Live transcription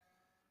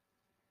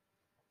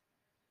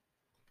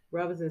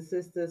Brothers and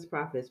sisters,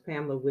 Prophetess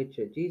Pamela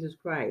Witcher, Jesus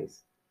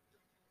Christ,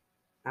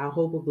 our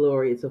hope of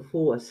glory, is a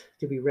force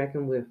to be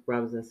reckoned with,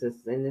 brothers and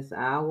sisters. In this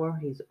hour,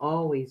 He's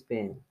always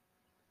been,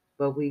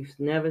 but we've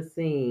never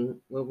seen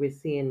what we're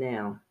seeing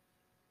now,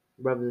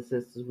 brothers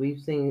and sisters.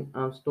 We've seen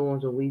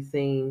storms and we've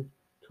seen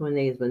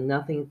tornadoes, but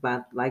nothing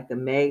but like the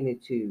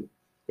magnitude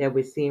that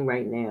we're seeing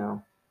right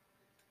now.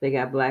 They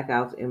got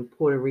blackouts in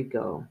Puerto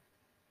Rico.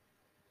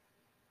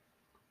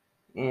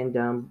 And,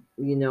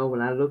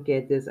 when I look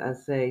at this, I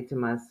say to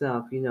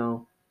myself,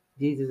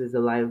 Jesus is the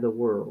light of the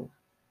world.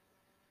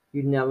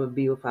 You never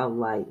be without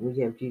light when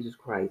you have Jesus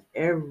Christ.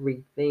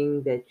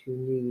 Everything that you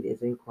need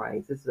is in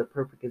Christ. This is a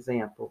perfect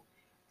example.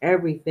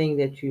 Everything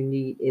that you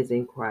need is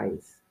in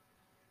Christ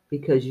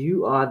because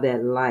you are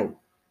that light,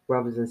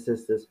 brothers and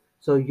sisters.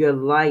 So your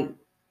light,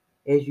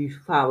 as you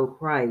follow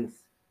Christ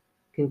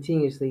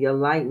continuously, your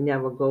light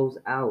never goes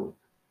out.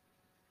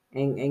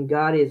 And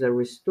God is a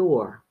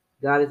restorer.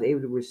 God is able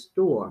to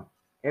restore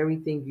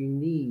everything you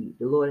need.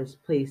 The Lord has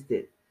placed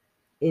it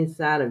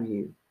inside of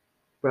you,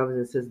 brothers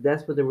and sisters.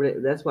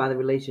 That's why the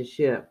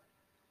relationship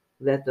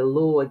that the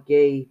Lord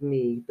gave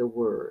me the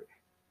word.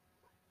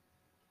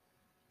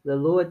 The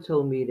Lord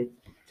told me to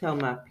tell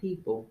my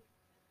people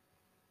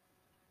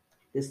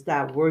to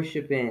stop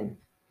worshiping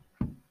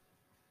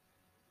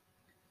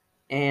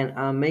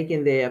and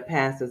making their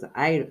pastors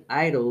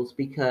idols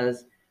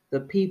because the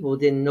people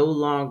didn't no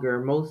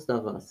longer, most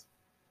of us,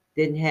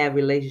 didn't have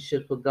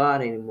relationships with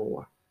God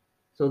anymore.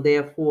 So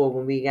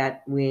therefore,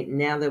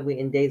 now that we're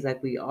in days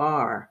like we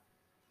are,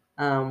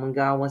 when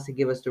God wants to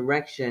give us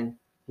direction,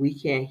 we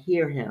can't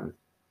hear Him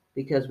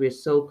because we're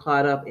so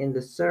caught up in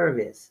the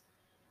service.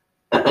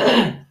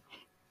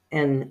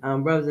 And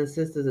brothers and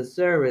sisters, the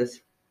service,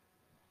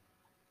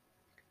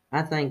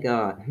 I thank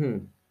God.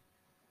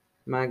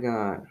 My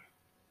God,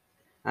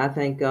 I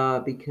thank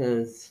God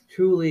because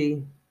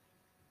truly,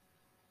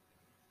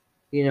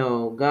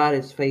 God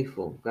is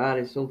faithful. God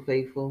is so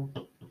faithful.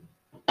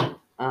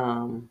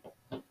 Um,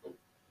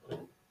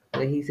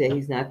 that He said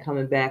He's not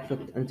coming back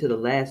until the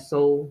last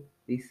soul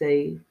be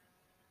saved.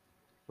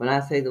 When I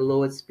say the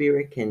Lord's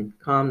Spirit can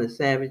calm the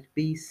savage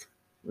beast,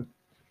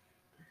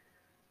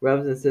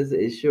 brothers and sisters,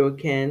 it sure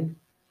can.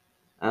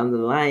 The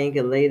lion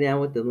can lay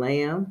down with the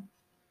lamb.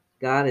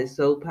 God is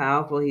so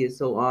powerful. He is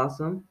so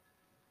awesome.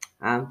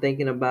 I'm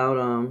thinking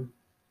about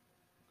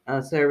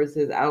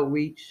services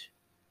outreach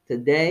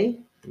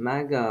today.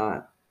 My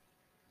God,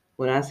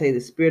 when I say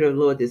the Spirit of the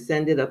Lord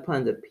descended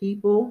upon the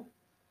people,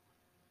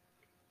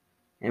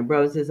 and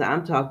brothers and sisters,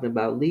 I'm talking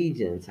about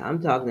legions.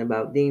 I'm talking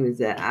about demons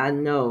that I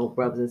know,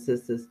 brothers and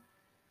sisters,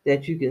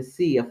 that you can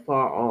see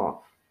afar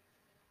off.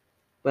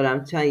 But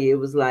I'm telling you, it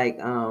was like,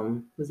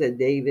 was that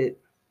David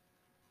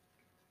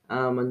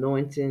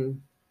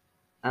anointing?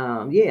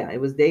 Yeah, it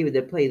was David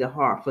that played the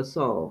harp for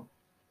Saul.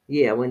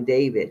 Yeah, when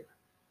David,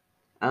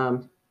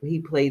 he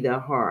played the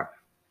harp.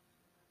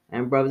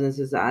 And brothers and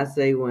sisters, I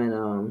say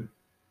when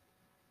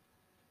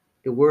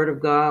the word of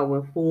God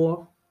went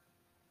forth,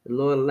 the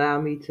Lord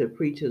allowed me to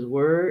preach His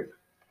word.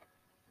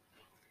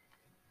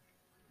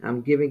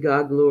 I'm giving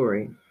God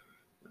glory.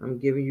 I'm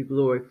giving you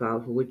glory,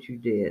 Father, for what you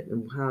did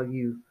and how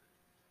you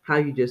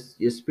just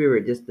your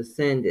spirit just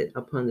descended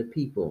upon the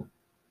people.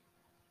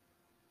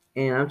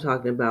 And I'm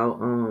talking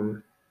about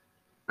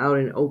out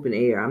in open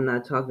air. I'm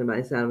not talking about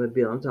inside of a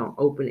building. I'm talking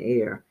open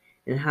air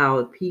and how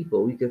the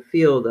people, you could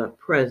feel the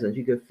presence,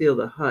 you could feel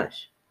the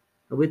hush.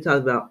 And we're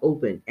talking about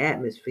open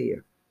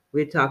atmosphere.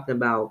 We're talking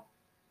about,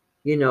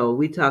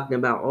 we're talking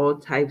about all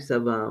types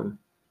of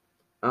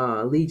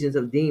legions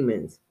of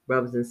demons,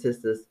 brothers and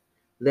sisters,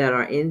 that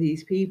are in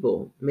these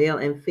people, male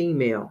and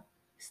female,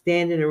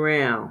 standing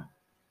around,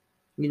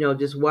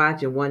 just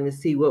watching, wanting to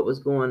see what was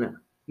going to,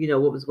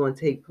 what was going to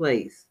take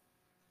place.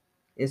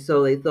 And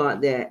so they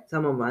thought that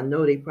some of them, I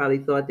know they probably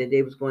thought that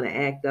they was going to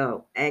act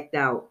out,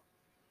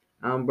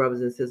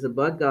 brothers and sisters,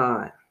 but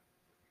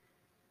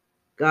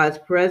God's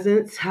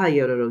presence,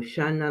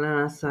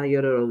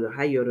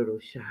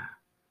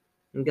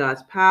 and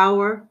God's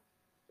power,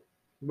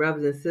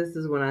 brothers and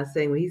sisters.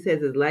 When He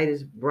says His light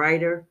is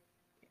brighter,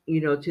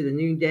 to the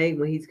new day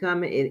when He's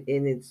coming,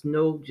 and it's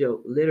no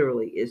joke.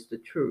 Literally, it's the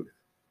truth.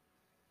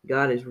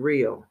 God is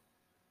real,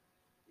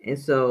 and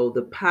so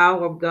the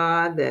power of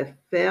God that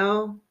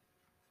fell.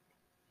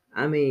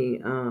 I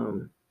mean,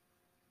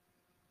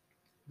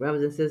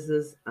 brothers and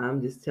sisters,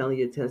 I'm just telling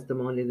you a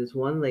testimony of this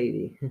one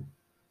lady.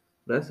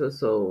 Bless her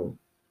soul.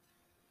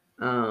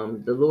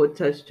 The Lord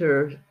touched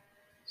her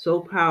so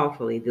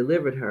powerfully,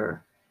 delivered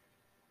her,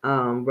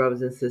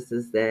 brothers and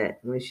sisters, that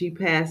when she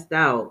passed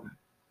out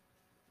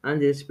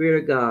under the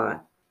Spirit of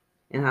God,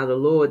 and how the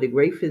Lord, the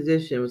great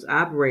physician, was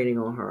operating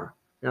on her.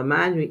 Now,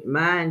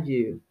 mind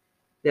you,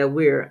 that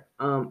we're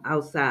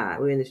outside,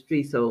 we're in the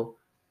street, so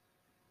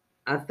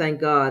I thank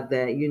God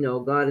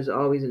that God is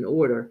always in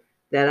order.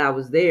 That I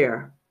was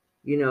there,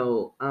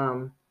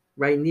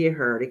 right near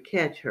her to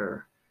catch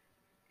her,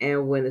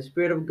 and when the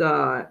Spirit of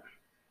God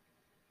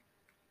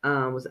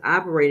was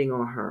operating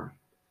on her,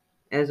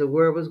 as the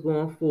word was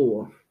going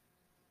forth,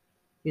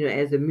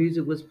 as the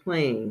music was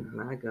playing,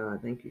 my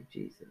God, thank you,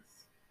 Jesus.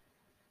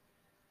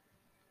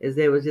 As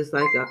there was just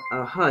like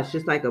a hush,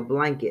 just like a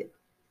blanket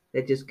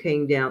that just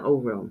came down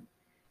over them.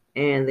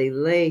 And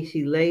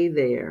she lay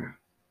there,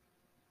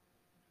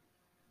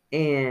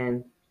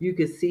 and you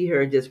could see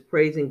her just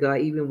praising God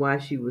even while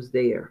she was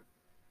there.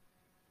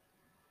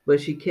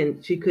 But she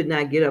could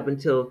not get up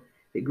until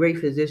the great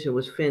physician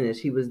was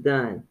finished. He was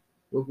done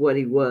with what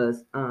he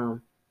was,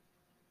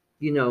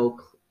 you know,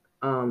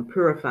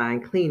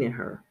 purifying, cleaning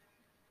her,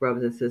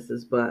 brothers and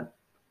sisters. But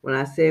when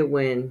I said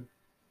when,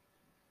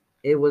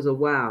 it was a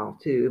while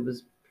too.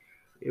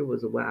 It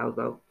was a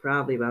while,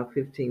 probably about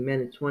 15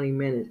 minutes, 20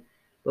 minutes.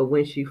 But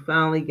when she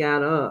finally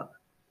got up,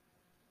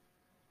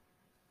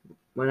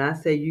 when I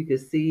say you could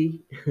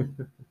see,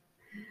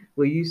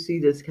 where you see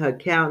this, her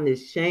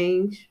countenance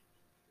change,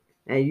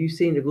 and you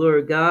seen the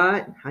glory of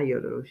God.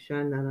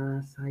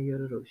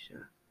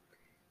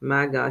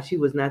 My God, she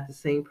was not the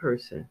same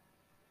person.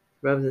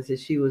 Brothers and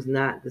sisters, she was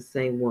not the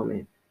same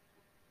woman.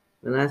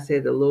 When I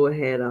said the Lord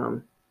had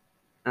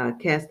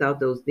cast out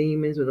those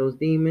demons, or those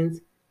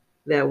demons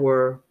that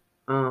were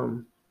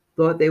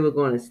thought they were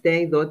going to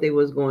stay, thought they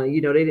was going, they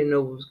didn't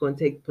know what was going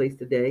to take place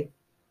today.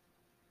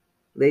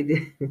 They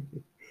did.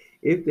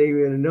 If they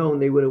would have known,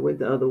 they would have went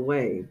the other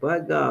way.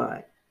 But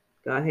God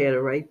had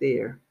her right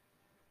there,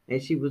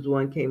 and she was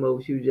one came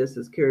over. She was just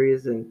as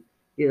curious and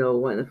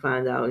wanting to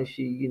find out, and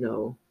she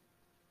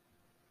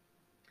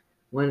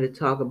wanted to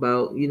talk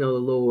about the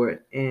Lord,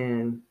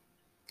 and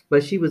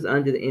but she was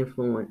under the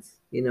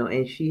influence,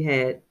 and she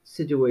had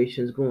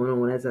situations going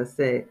on, as I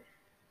said.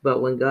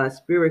 But when God's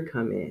spirit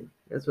come in,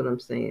 that's what I'm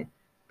saying.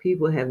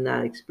 People have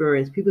not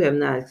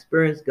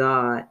experienced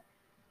God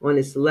on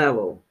this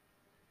level,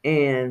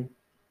 and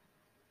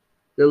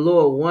the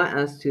Lord want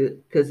us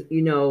to, because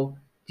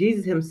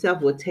Jesus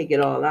Himself will take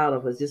it all out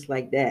of us just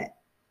like that.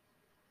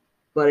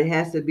 But it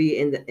has to be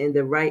in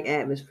the right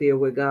atmosphere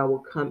where God will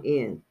come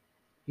in.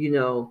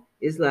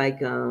 It's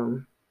like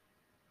how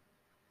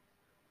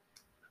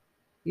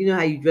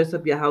you dress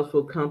up your house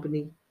for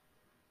company.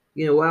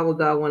 Why would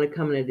God want to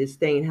come in a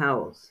disdained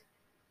house?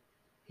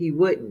 He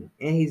wouldn't,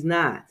 and He's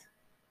not.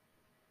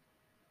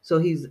 So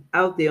He's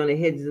out there on the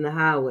hedges and the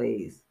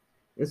highways.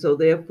 And so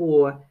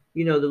therefore,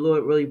 the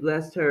Lord really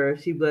blessed her.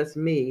 She blessed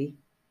me,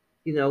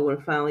 when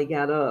I finally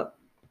got up.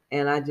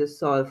 And I just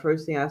saw, the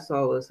first thing I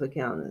saw was her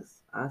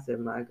countenance. I said,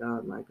 my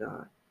God, my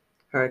God.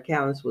 Her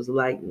countenance was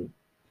lightened,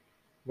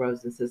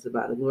 brothers and sisters,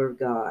 by the glory of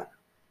God.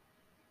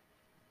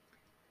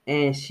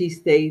 And she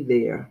stayed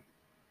there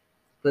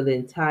for the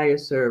entire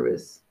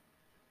service,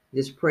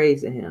 just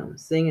praising Him,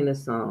 singing the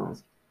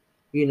songs,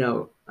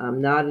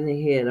 nodding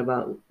their head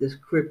about the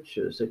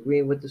scriptures,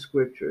 agreeing with the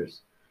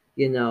scriptures,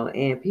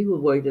 and people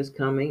were just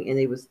coming and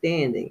they were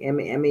standing. I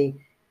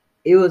mean,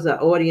 it was an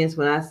audience.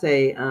 When I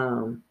say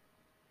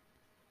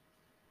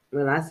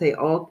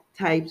all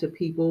types of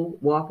people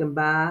walking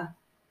by,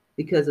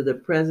 because of the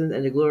presence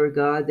and the glory of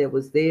God that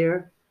was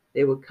there,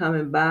 they were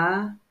coming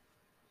by,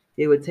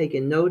 they were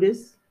taking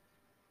notice,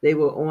 they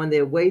were on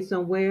their way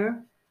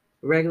somewhere.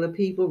 Regular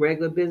people,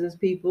 regular business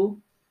people,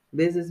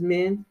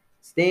 businessmen,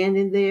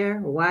 standing there,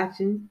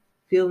 watching,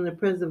 feeling the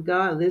presence of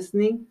God,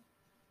 listening.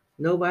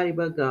 Nobody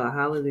but God.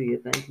 Hallelujah.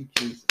 Thank you,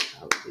 Jesus.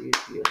 Hallelujah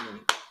to your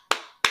name.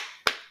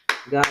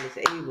 God is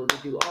able to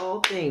do all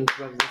things,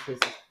 brothers and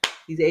sisters.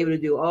 He's able to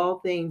do all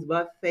things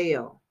but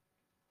fail.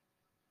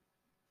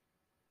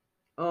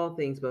 All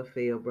things but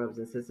fail, brothers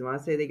and sisters. When I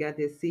say they got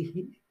their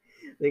seat,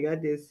 they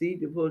got their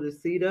seat to pull the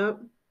seat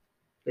up.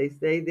 They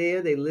stay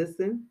there. They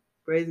listen.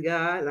 Praise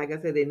God. Like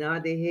I said, they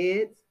nod their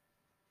heads.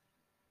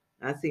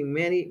 I see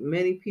many,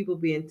 many people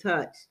being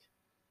touched,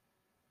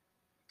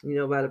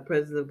 by the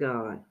presence of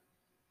God.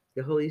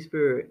 The Holy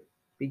Spirit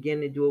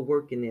begin to do a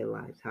work in their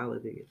lives.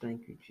 Hallelujah.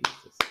 Thank you,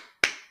 Jesus.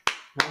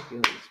 Thank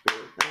you, Holy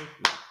Spirit. Thank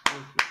you.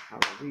 Thank you.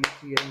 Hallelujah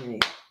to your name.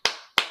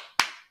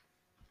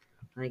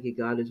 Thank you.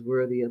 God is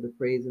worthy of the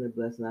praise and the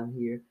blessing. I'm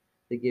here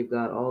to give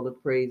God all the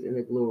praise and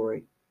the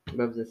glory.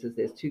 Brothers and sisters,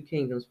 there's two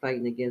kingdoms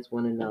fighting against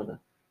one another.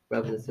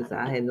 Brothers and sisters,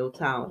 I had no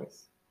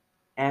tolerance.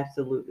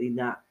 Absolutely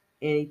not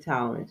any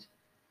tolerance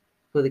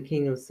for the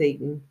kingdom of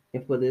Satan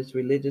and for this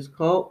religious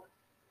cult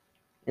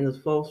and those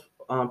false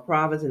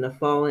prophets and the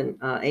fallen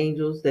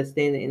angels that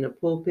stand in the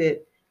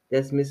pulpit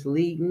that's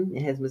misleading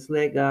and has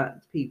misled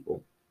God's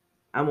people.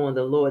 I'm on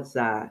the Lord's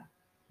side,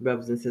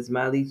 brothers and sisters.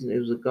 My allegiance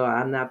is with God.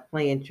 I'm not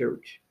playing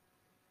church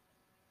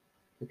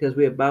because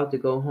we're about to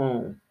go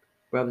home,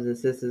 brothers and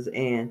sisters,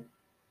 and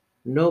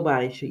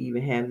nobody should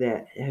even have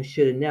that,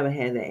 should have never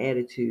had that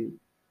attitude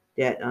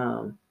that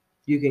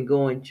you can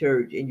go in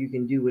church and you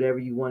can do whatever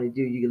you want to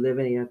do. You can live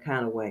any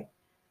kind of way.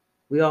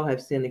 We all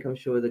have sinned and come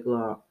short of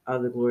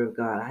the glory of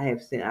God. I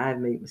have sinned. I have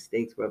made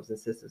mistakes, brothers and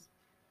sisters.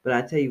 But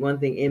I tell you one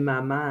thing, in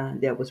my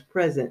mind that was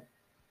present,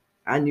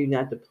 I knew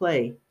not to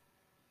play.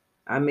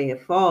 I may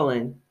have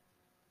fallen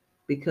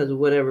because of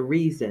whatever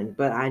reason,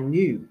 but I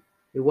knew.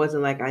 It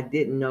wasn't like I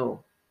didn't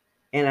know.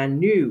 And I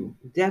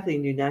definitely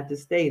knew not to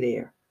stay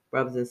there,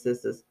 brothers and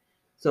sisters.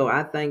 So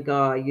I thank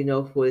God,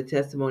 for the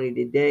testimony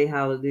today.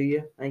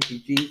 Hallelujah. Thank you,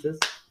 Jesus.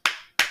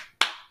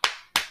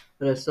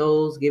 for the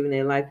souls giving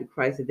their life to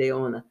Christ today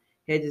on the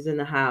hedges and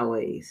the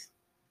highways.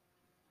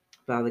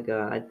 Father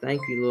God, I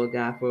thank you, Lord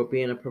God, for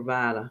being a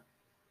provider.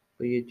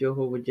 For your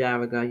Jehovah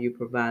Jireh, God, you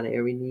provide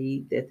every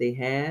need that they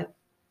have.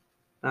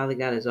 Father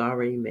God is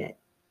already met.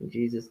 In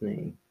Jesus'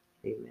 name,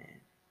 amen.